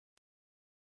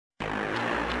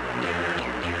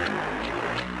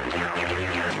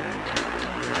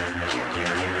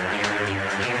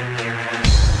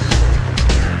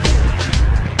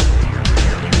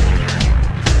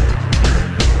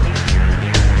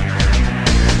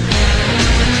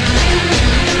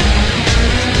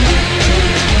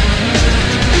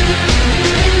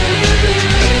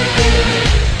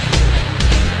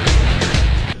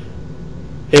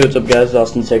Hey, what's up guys,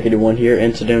 Austin1 here,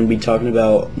 and today I'm going to be talking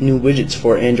about new widgets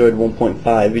for Android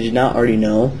 1.5. If you did not already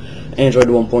know, Android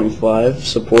 1.5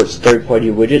 supports third-party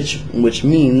widgets, which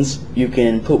means you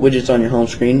can put widgets on your home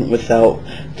screen without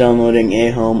downloading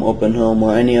Ahome, OpenHome,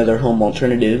 or any other home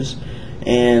alternatives,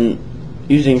 and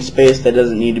using space that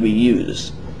doesn't need to be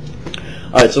used.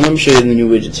 Alright, so let me show you the new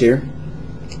widgets here.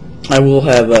 I will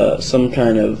have some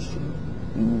kind of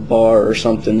bar or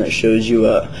something that shows you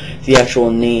the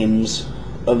actual names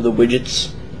of the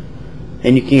widgets,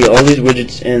 and you can get all these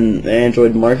widgets in the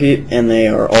Android market, and they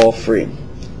are all free.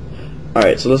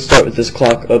 Alright, so let's start with this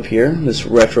clock up here. This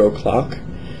retro clock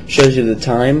shows you the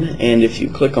time, and if you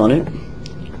click on it,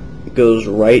 it goes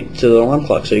right to the alarm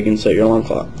clock, so you can set your alarm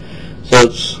clock. So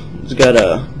it's got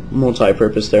a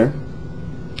multi-purpose there.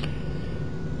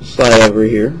 Slide over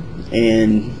here,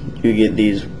 and you get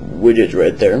these widgets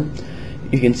right there.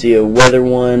 You can see a weather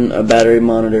one, a battery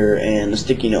monitor, and a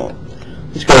sticky note.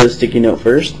 Let's go to the sticky note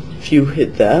first. If you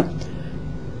hit that,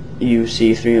 you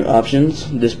see three options: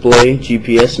 display,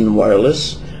 GPS, and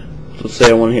wireless. Let's say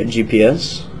I want to hit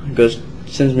GPS.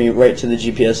 It sends me right to the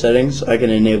GPS settings. I can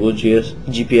enable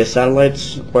GPS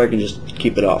satellites, or I can just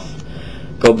keep it off.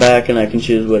 Go back and I can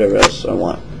choose whatever else I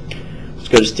want. Let's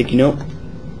go to sticky note.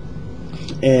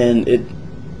 And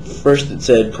first it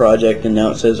said project, and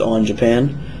now it says on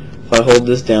Japan. If I hold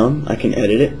this down, I can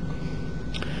edit it.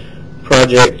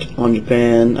 Project on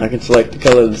Japan, I can select the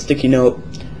color of the sticky note,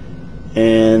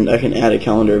 and I can add a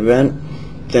calendar event.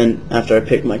 Then after I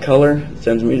pick my color, it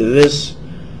sends me to this.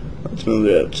 Let's move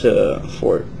it up to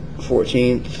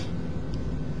 14th.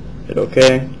 Hit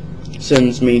OK. It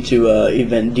sends me to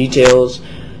event details.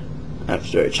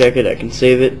 After I check it, I can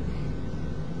save it.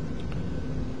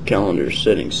 Calendar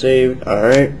settings saved.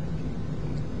 Alright.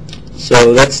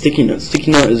 So that's Sticky Note.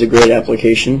 Sticky Note is a great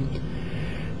application.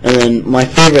 And then my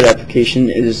favorite application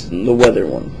is the weather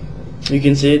one. You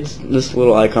can see it's this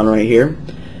little icon right here.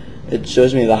 It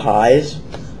shows me the highs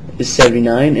is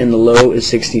 79 and the low is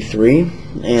 63,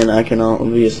 and I can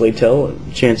obviously tell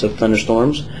a chance of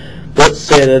thunderstorms. But let's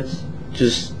say that's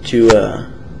just too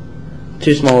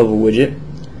small of a widget.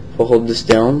 If I hold this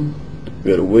down,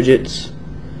 go to widgets.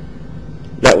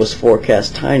 That was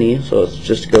forecast tiny, so let's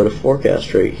just go to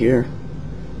forecast right here.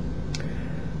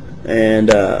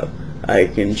 And I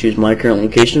can choose my current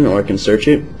location, or I can search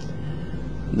it.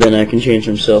 Then I can change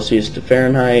from Celsius to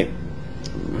Fahrenheit.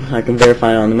 I can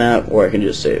verify it on the map, or I can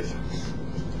just save.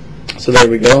 So there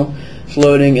we go. It's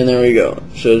loading, and there we go.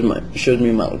 Shows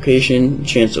me my location,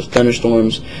 chance of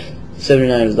thunderstorms.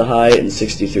 79 is the high, and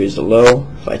 63 is the low.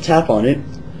 If I tap on it,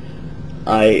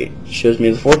 it shows me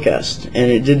the forecast,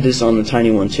 and it did this on the tiny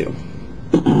one too.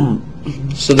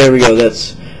 So there we go.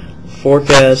 That's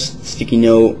forecast, sticky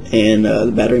note, and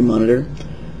the battery monitor.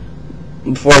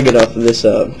 Before I get off of this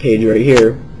page right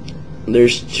here,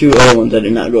 there's two other ones I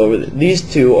did not go over.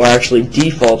 These two are actually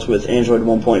defaults with Android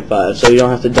 1.5, so you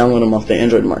don't have to download them off the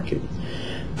Android market.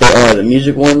 There are the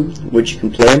music one, which you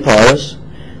can play and pause.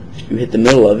 If you hit the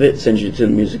middle of it, it sends you to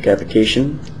the music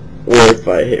application, or if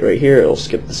I hit right here, it'll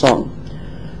skip the song.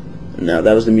 Now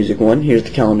that was the music one. Here's the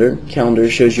calendar. Calendar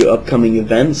shows you upcoming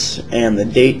events and the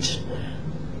date.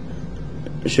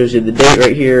 It shows you the date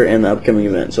right here and the upcoming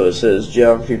event. So it says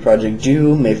Geography Project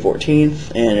due May 14th,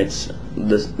 and it's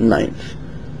the 9th.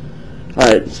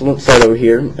 Alright, so let's start over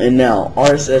here. And now,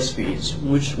 RSS feeds,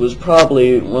 which was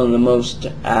probably one of the most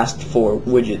asked for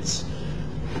widgets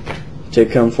to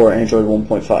come for Android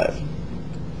 1.5.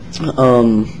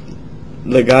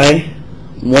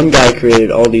 One guy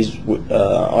created all these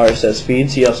RSS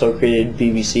feeds. He also created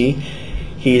BBC.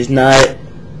 He is not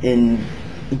in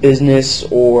business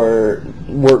or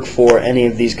work for any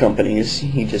of these companies.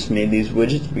 He just made these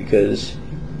widgets because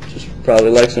he just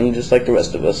probably likes them just like the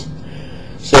rest of us.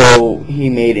 So he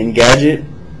made Engadget,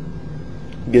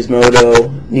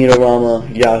 Gizmodo, Neatorama,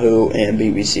 Yahoo, and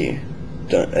BBC.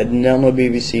 I didn't download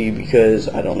BBC because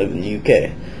I don't live in the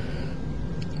UK.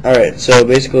 Alright, so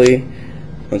basically,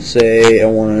 let's say I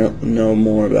want to know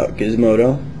more about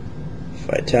Gizmodo. If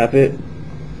I tap it,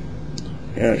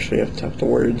 I actually have to tap the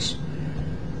words.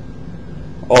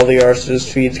 All the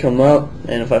RSS feeds come up,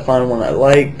 and if I find one I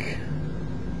like,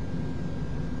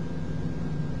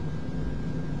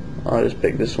 I'll just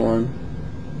pick this one.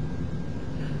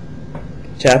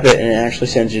 Tap it, and it actually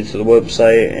sends you to the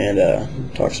website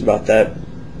and talks about that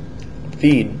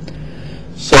feed.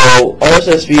 So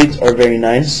RSS feeds are very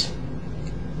nice.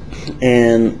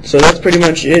 And so that's pretty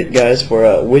much it, guys, for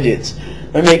widgets.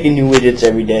 I'm making new widgets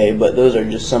every day, but those are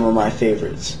just some of my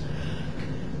favorites.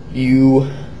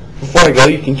 You Before I go,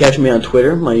 you can catch me on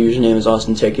Twitter. My username is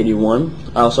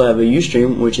AustinTech81. I also have a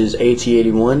Ustream, which is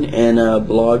AT81, and a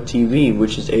Blog TV,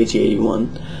 which is AT81.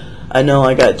 I know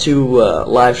I got 2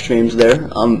 live streams there.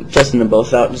 I'm testing them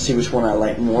both out to see which one I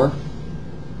like more.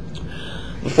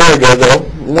 Before I go, though,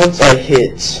 once I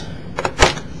hit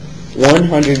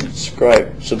 100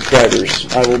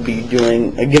 subscribers, I will be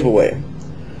doing a giveaway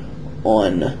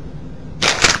on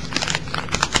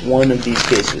one of these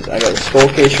cases. I got a skull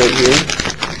case right here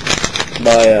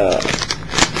by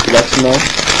Leximo.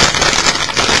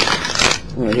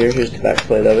 Right here's the back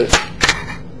plate of it.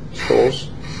 Skulls,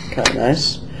 kind of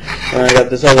nice. And I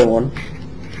got this other one,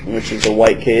 which is a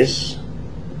white case.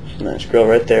 Nice grill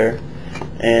right there,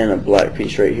 and a black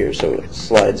piece right here, so it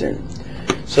slides in.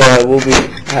 So I will be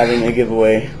having a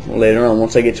giveaway later on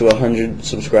once I get to 100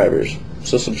 subscribers.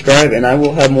 So subscribe, and I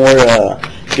will have more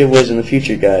giveaways in the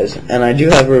future, guys. And I do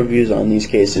have reviews on these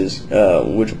cases,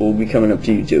 which will be coming up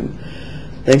to YouTube.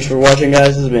 Thanks for watching,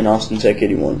 guys. This has been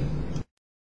AustinTech81.